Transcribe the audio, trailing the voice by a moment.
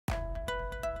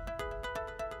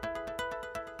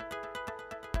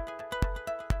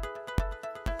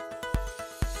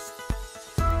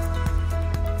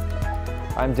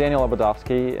I'm Daniel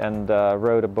Obodovski and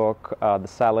wrote a book, The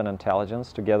Silent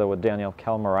Intelligence, together with Daniel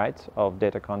of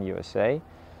Datacon USA.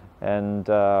 And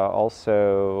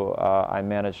also I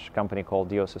manage a company called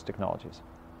Diosis Technologies.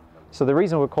 So the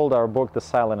reason we called our book The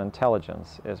Silent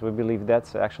Intelligence is we believe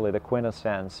that's actually the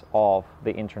quintessence of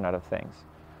the Internet of Things.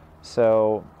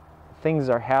 So things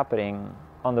are happening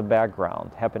on the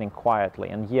background, happening quietly,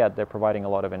 and yet they're providing a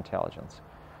lot of intelligence.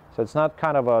 So it's not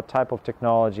kind of a type of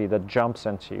technology that jumps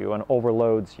into you and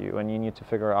overloads you and you need to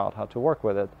figure out how to work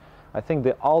with it. I think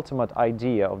the ultimate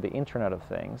idea of the Internet of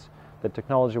Things, that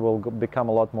technology will become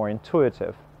a lot more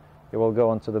intuitive. It will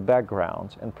go into the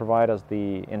background and provide us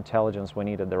the intelligence we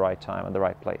need at the right time and the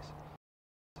right place.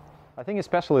 I think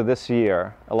especially this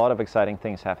year, a lot of exciting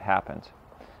things have happened.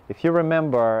 If you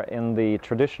remember in the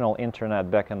traditional Internet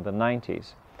back in the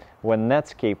 90s, when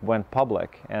Netscape went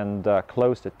public and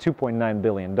closed at $2.9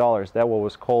 billion, that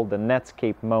was called the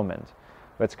Netscape moment.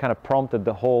 It's kind of prompted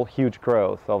the whole huge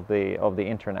growth of the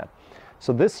Internet.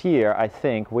 So this year, I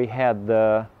think, we had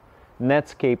the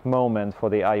Netscape moment for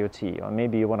the IoT, or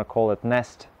maybe you want to call it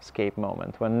Nestscape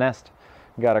moment, when Nest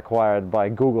got acquired by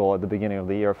Google at the beginning of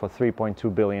the year for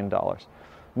 $3.2 billion.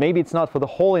 Maybe it's not for the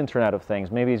whole Internet of Things,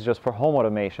 maybe it's just for home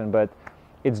automation, but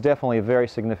it's definitely a very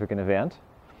significant event,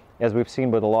 as we've seen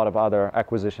with a lot of other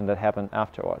acquisitions that happened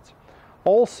afterwards.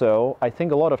 Also, I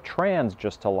think a lot of trends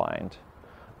just aligned.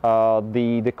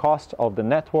 The cost of the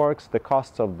networks, the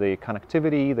costs of the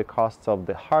connectivity, the costs of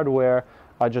the hardware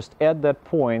are just at that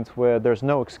point where there's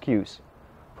no excuse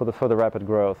for the rapid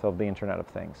growth of the Internet of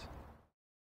Things.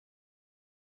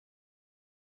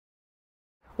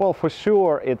 Well, for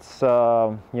sure, it's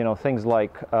things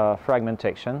like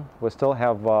fragmentation. We still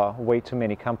have way too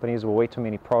many companies, way too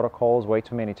many protocols, way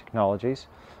too many technologies,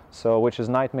 so which is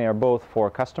a nightmare both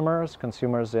for customers,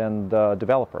 consumers, and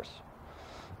developers.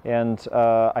 And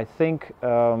I think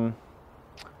the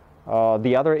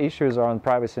other issues are on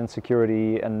privacy and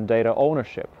security and data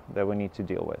ownership that we need to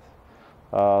deal with.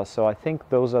 So I think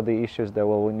those are the issues that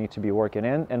we'll need to be working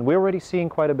in, and we're already seeing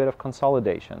quite a bit of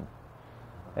consolidation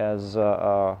as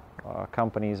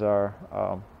companies are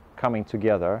coming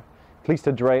together, at least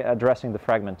addressing the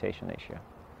fragmentation issue.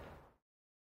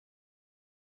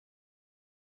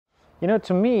 You know,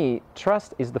 to me,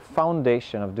 trust is the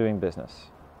foundation of doing business.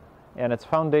 And it's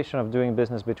foundation of doing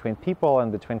business between people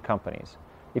and between companies.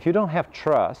 If you don't have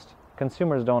trust,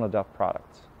 consumers don't adopt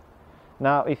products.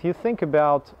 Now, if you think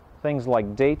about things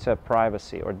like data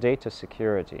privacy or data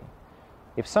security,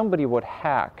 if somebody would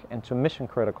hack into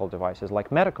mission-critical devices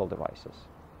like medical devices,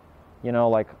 you know,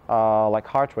 like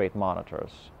heart rate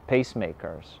monitors,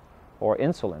 pacemakers, or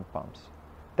insulin pumps,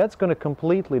 that's going to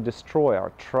completely destroy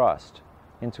our trust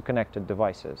into connected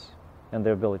devices and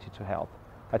their ability to help.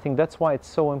 I think that's why it's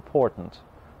so important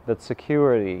that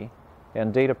security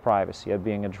and data privacy are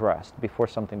being addressed before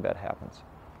something bad happens.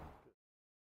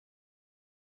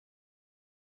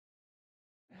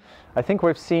 I think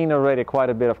we've seen already quite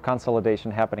a bit of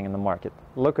consolidation happening in the market.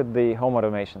 Look at the home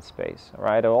automation space,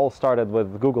 right? It all started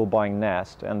with Google buying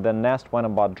Nest, and then Nest went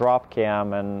and bought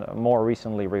Dropcam, and more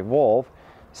recently Revolve.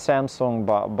 Samsung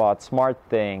bought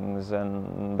SmartThings,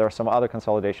 and there's some other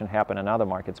consolidation happening in other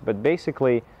markets. But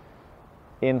basically,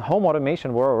 in home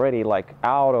automation, we're already like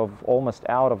almost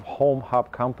out of home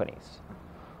hub companies.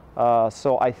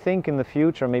 So I think in the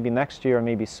future, maybe next year,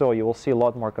 maybe so, you will see a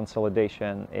lot more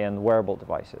consolidation in wearable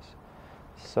devices.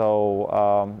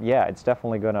 So yeah, it's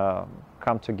definitely going to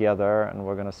come together, and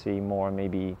we're going to see more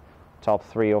maybe top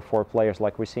 3 or 4 players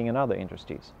like we're seeing in other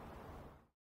industries.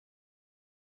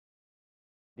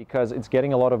 Because it's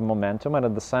getting a lot of momentum, and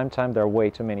at the same time there are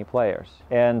way too many players.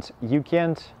 And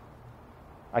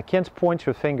I can't point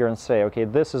your finger and say, okay,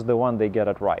 this is the one, they get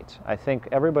it right. I think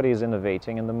everybody is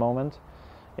innovating in the moment.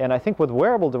 And I think with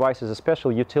wearable devices,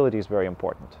 especially, utility is very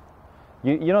important.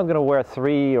 You're not going to wear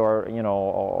 3 or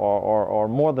or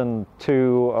more than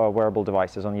 2 wearable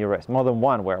devices on your wrist, more than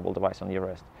 1 wearable device on your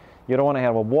wrist. You don't want to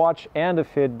have a watch and a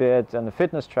Fitbit and a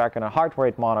fitness tracker and a heart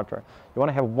rate monitor. You want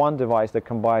to have one device that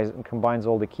combines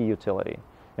all the key utility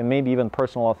and maybe even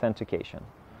personal authentication.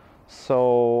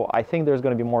 So I think there's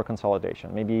going to be more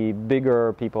consolidation. Maybe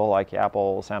bigger people like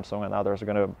Apple, Samsung, and others are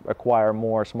going to acquire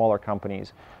more smaller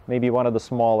companies. Maybe one of the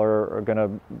smaller are going to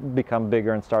become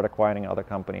bigger and start acquiring other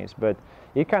companies. But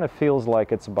it kind of feels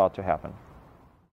like it's about to happen.